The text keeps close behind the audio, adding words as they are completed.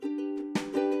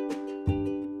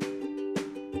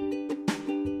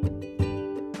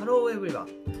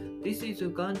everyone, this is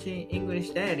Uganchin English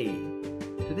Daily.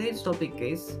 Today's topic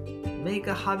is Make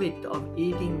a habit of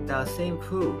eating the same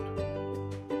food.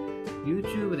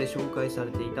 YouTube で紹介さ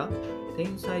れていた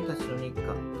天才たちの日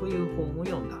課という本を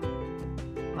読んだ。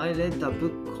I read a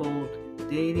book called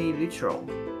Daily Ritual,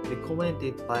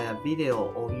 recommended by a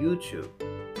video on YouTube.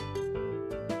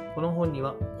 この本に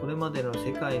はこれまでの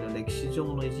世界の歴史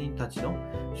上の偉人たちの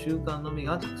習慣のみ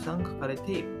がたくさん書かれ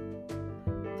ている。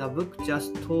The book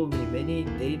just told me many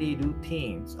daily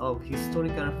routines of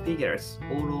historical figures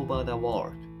all over the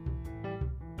world.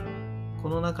 こ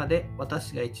の中で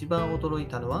私が一番驚い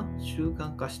たのは習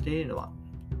慣化しているのは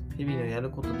日々のや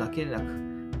ることだけでな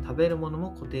く食べるもの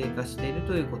も固定化している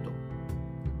ということ。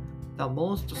The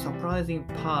most surprising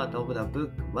part of the book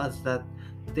was that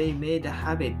they made a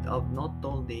habit of not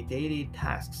only daily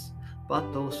tasks but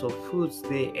also foods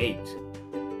they ate.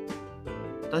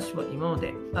 私は今ま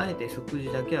であえて食事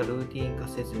だけはルーティーン化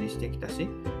せずにしてきたし、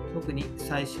特に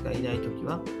妻子がいないとき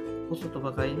はここぞと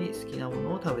ばかりに好きなも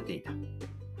のを食べていた。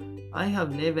I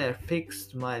have never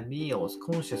fixed my meals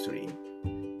consciously,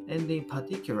 and in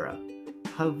particular,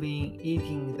 have been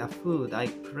eating the food I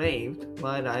craved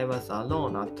while I was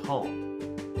alone at home.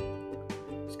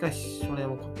 しかし、それ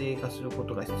を固定化するこ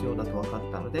とが必要だと分か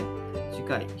ったので、次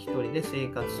回一人で生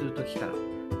活するときから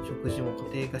食事も固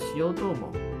定化しようと思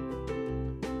う。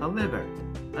However,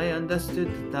 I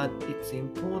understood that it's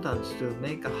important to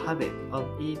make a habit of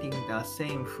eating the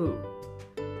same food.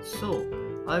 So,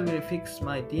 I will fix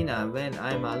my dinner when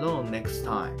I'm alone next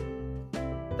time.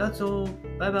 That's all.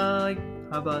 Bye bye.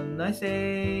 Have a nice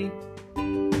day.